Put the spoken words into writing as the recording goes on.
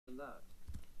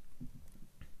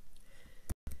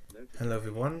Hello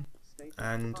everyone,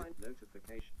 and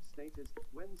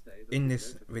in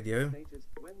this video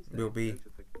we'll be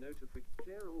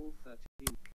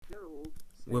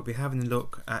having a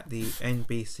look at the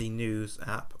NBC News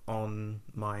app on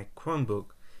my Chromebook.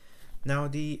 Now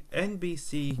the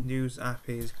NBC News app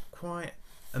is quite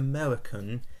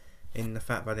American in the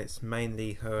fact that it's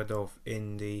mainly heard of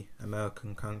in the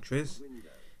American countries.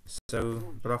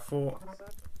 But I thought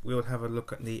we would have a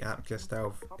look at the app just out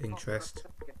of interest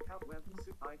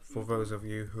for those of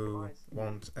you who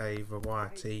want a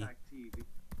variety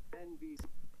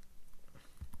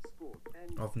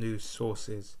of news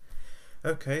sources.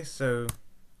 Okay, so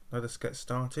let us get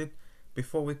started.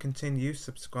 Before we continue,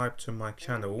 subscribe to my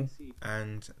channel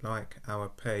and like our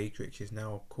page, which is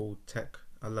now called Tech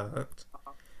Alert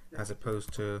as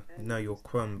opposed to Know Your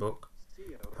Chromebook.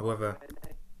 However,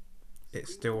 it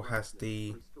still has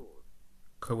the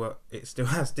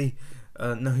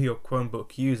Know Your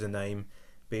Chromebook username,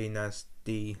 being as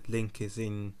the link is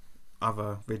in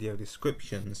other video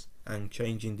descriptions, and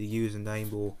changing the username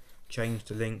will change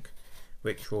the link,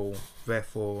 which will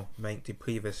therefore make the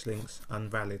previous links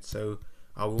invalid. So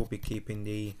I will be keeping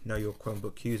the Know Your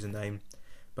Chromebook username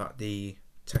but the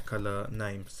Tech Alert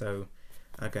name. So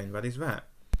again, that is that.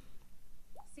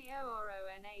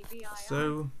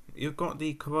 So you've got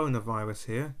the coronavirus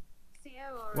here.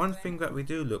 One thing that we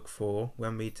do look for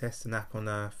when we test an app on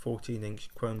a 14-inch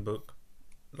Chromebook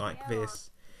like this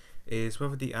is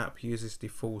whether the app uses the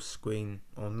full screen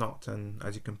or not, and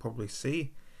as you can probably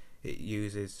see, it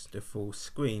uses the full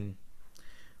screen.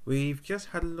 We've just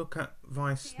had a look at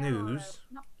Vice News,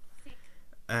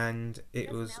 and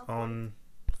it was on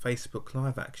Facebook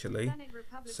Live actually,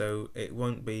 so it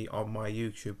won't be on my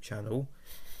YouTube channel.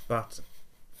 But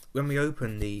when we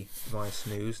opened the Vice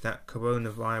News, that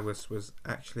coronavirus was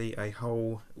actually a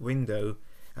whole window,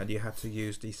 and you had to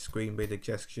use the screen reader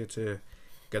gesture to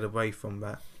get away from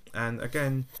that. And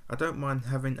again, I don't mind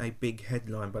having a big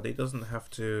headline, but it doesn't have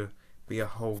to be a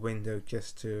whole window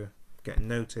just to get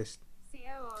noticed.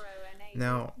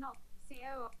 Now, not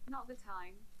the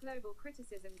time. Global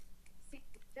criticism.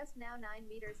 Just now 9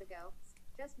 meters ago.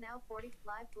 Just now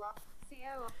 45 blocks.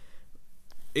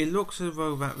 it looks as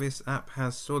though that this app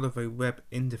has sort of a web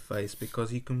interface,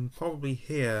 because you can probably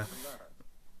hear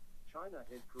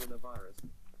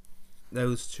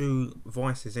those two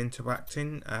voices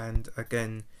interacting, and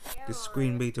again the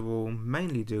screen reader will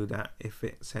mainly do that if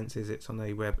it senses it's on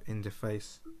a web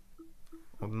interface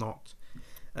or not.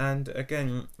 And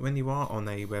again, when you are on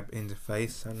a web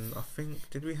interface, and I think,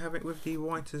 did we have it with the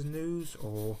Reuters News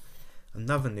or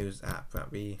another news app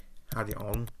that we had it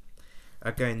on?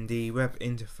 Again, the web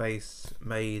interface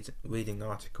made reading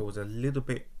articles a little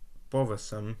bit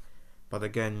bothersome, but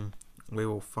again, we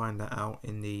will find that out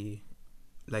in the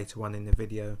later on in the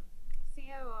video.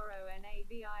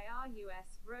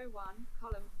 CORONAVIRUS row 1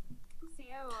 column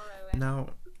Now,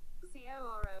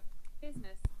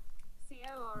 business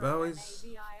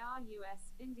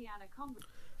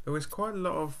there is quite a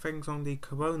lot of things on the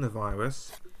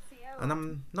coronavirus, and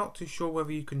I'm not too sure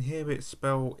whether you can hear it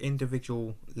spell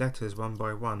individual letters one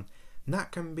by one, and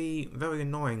that can be very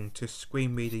annoying to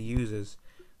screen reader users.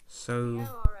 So,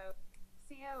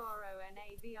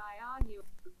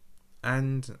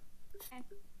 and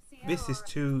this is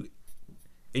too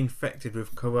infected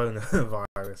with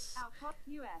coronavirus.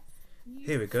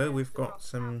 Here we go, we've got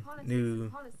some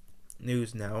new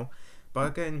news now, but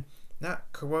again,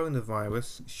 that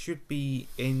coronavirus should be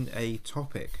in a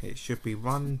topic. It should be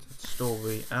one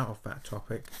story out of that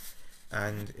topic,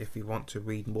 and if you want to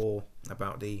read more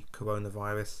about the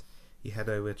coronavirus, you head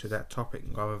over to that topic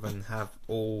rather than have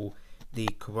all the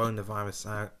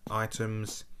coronavirus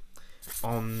items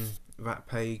on that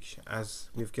page, as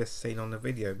we've just seen on the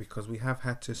video, because we have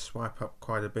had to swipe up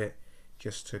quite a bit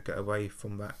just to get away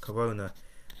from that corona.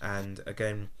 And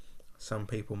again, some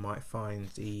people might find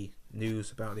the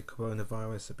news about the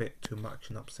coronavirus a bit too much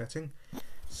and upsetting.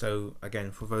 So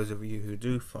again, for those of you who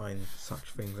do find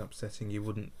such things upsetting, you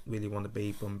wouldn't really want to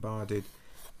be bombarded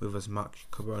with as much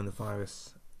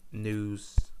coronavirus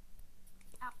news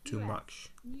too much.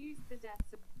 News, the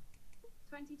deaths of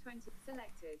 2020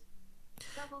 selected.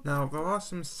 Now, there are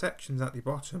some sections at the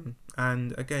bottom,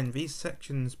 and again, these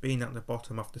sections being at the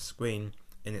bottom of the screen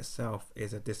in itself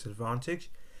is a disadvantage,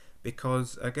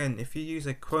 because again, if you use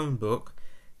a Chromebook,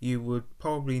 you would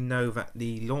probably know that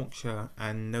the launcher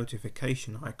and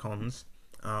notification icons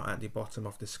are at the bottom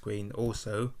of the screen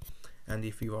also. And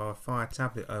if you are a Fire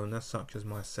tablet owner such as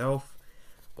myself,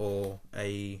 or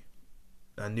a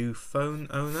new phone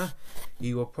owner,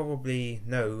 you will probably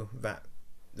know that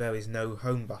there is no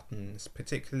home buttons,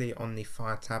 particularly on the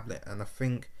Fire tablet, and I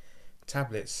think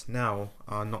tablets now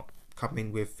are not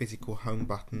coming with physical home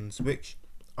buttons, which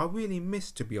I really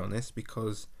miss, to be honest,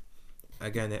 because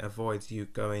again it avoids you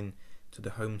going to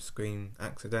the home screen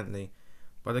accidentally.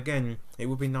 But again, it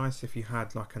would be nice if you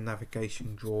had like a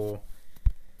navigation drawer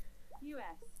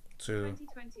to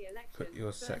put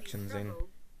your sections in.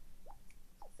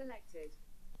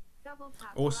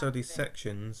 Also, these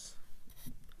sections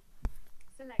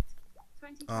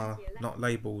are not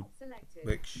labelled,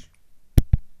 which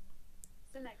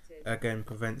again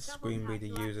prevents screen reader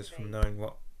users from knowing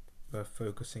what we're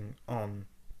focusing on.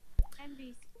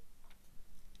 NBC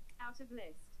out of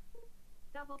list.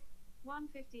 Double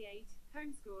 158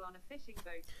 homeschool on a fishing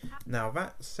boat. Now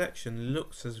that section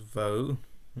looks as though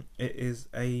it is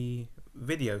a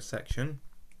video section,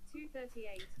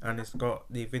 238, and it's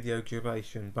got the video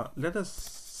duration, but let us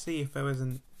see if there is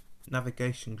a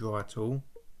navigation drawer at all.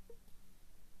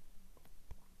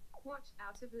 Watch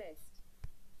out of list.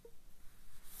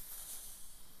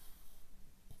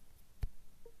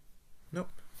 Nope.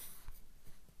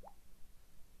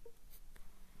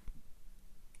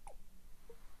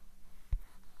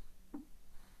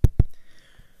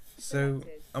 So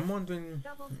I'm wondering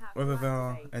whether there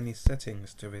are any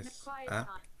settings to this app,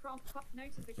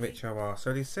 which there are.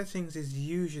 So the settings is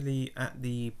usually at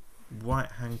the right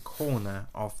hand corner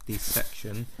of the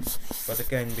section, but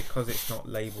again, because it's not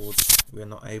labelled, we're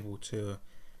not able to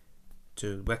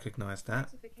recognise that.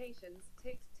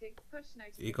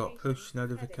 You got push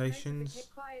notifications,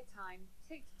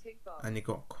 and you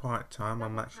got quiet time.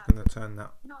 I'm actually going to turn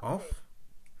that off.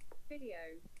 Video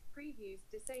previews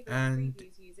disabled. And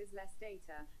previews uses less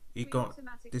data. You got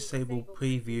disable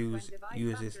previews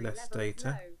uses less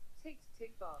data.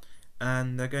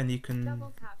 And again, you can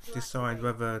decide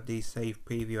whether the save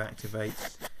preview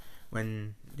activates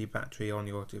when the battery on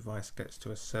your device gets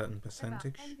to a certain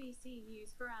percentage. NBC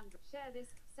news for Android. Share this.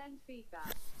 Send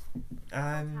feedback.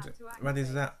 And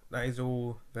that is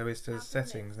all there is to the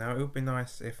settings. Now, it would be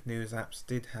nice if news apps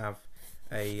did have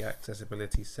a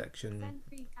accessibility section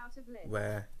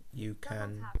where you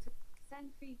can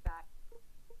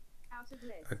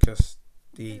adjust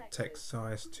the text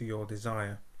size to your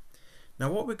desire.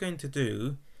 Now what we're going to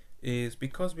do is,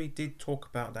 because we did talk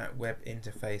about that web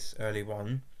interface earlier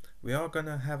on, we are going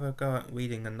to have a go at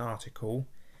reading an article,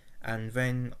 and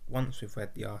then once we've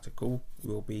read the article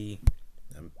we'll be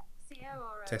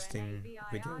testing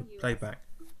video playback.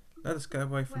 Let us go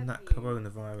away from that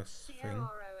coronavirus thing.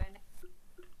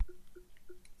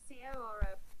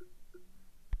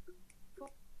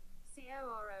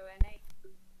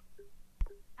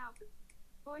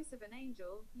 Voice of an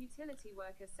Angel. Utility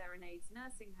worker serenades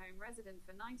nursing home resident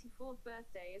for 94th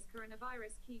birthday as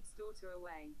coronavirus keeps daughter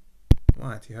away.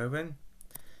 Righty-ho then.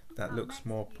 That looks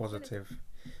more positive.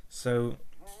 So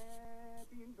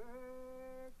Happy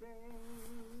birthday,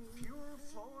 pure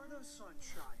Florida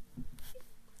sunshine.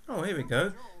 oh, here we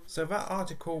go. So that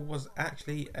article was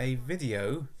actually a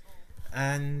video,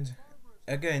 and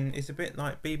again, it's a bit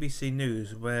like BBC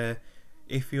News, where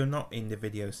if you're not in the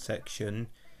video section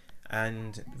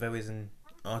and there is an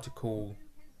article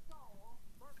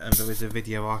and there is a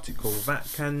video article,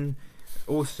 that can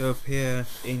also appear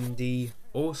in the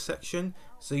all section,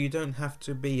 so you don't have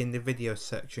to be in the video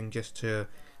section just to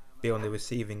be on the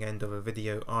receiving end of a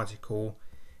video article.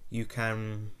 You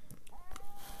can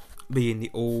be in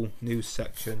the all news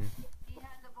section. He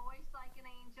has a voice like an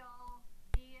angel.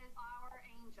 He is our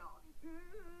angel.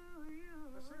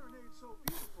 A serenade so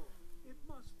beautiful, it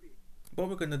must be. What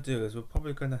we're going to do is we're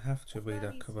probably going to have to read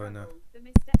a corona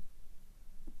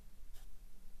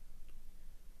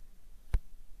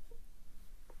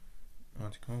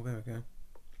article. There we go.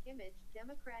 Image,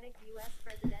 Democratic U.S.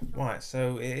 presidential. Right,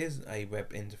 so it is a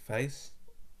web interface,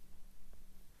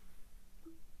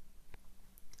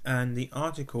 and the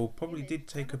article probably did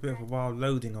take a bit of a while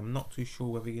loading. I'm not too sure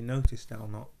whether you noticed that or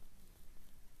not.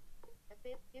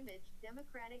 Image,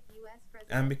 Democratic U.S.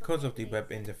 And because of the web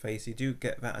interface, you do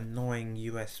get that annoying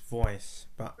US voice,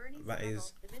 but that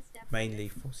is mainly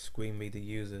for screen reader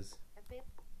users.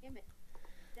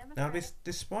 Now,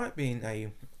 despite being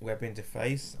a web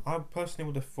interface, I personally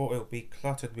would have thought it would be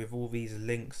cluttered with all these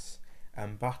links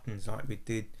and buttons like we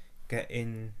did get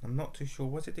in, I'm not too sure,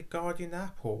 was it the Guardian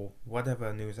app or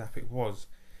whatever news app it was?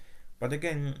 But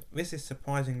again, this is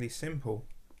surprisingly simple.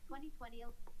 2020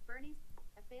 Bernie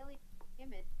affiliate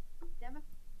image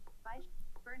by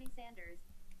Bernie Sanders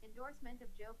endorsement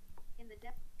of Joe in the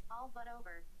all but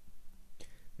over.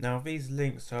 Now these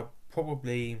links are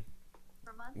probably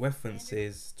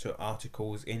references to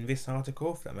articles in this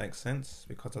article, if that makes sense,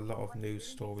 because a lot of news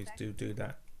stories do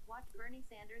that. Watch Bernie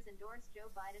Sanders endorsed Joe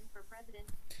Biden for president.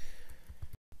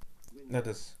 Let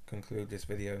us conclude this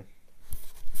video.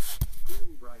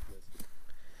 Screen brightness.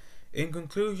 In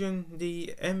conclusion,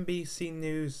 the NBC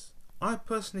News, I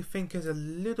personally think, is a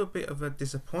little bit of a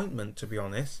disappointment, to be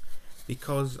honest,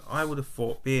 because I would have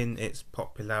thought, being its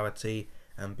popularity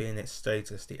and being its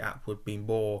status, the app would be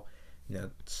more,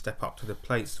 step up to the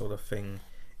plate sort of thing.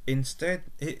 Instead,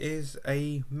 it is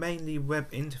a mainly web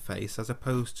interface as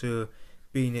opposed to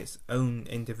being its own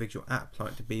individual app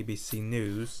like the BBC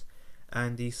News,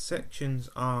 and the sections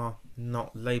are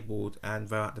not labelled and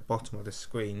they're at the bottom of the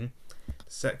screen.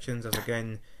 The sections, as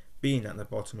again being at the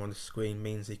bottom of the screen,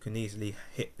 means you can easily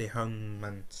hit the home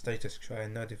and status tray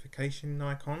and notification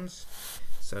icons.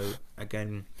 So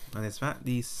again, and it's that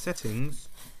the settings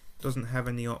doesn't have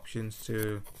any options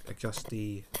to adjust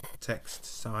the text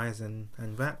size and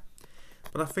that.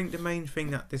 But I think the main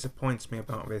thing that disappoints me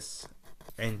about this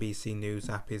NBC News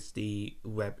app is the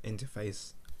web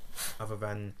interface, other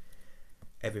than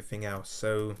everything else.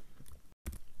 So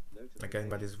again,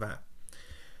 that is that.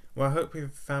 Well, I hope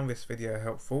you've found this video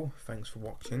helpful. Thanks for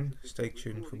watching. Stay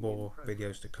tuned for more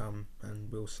videos to come,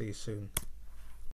 and we'll see you soon.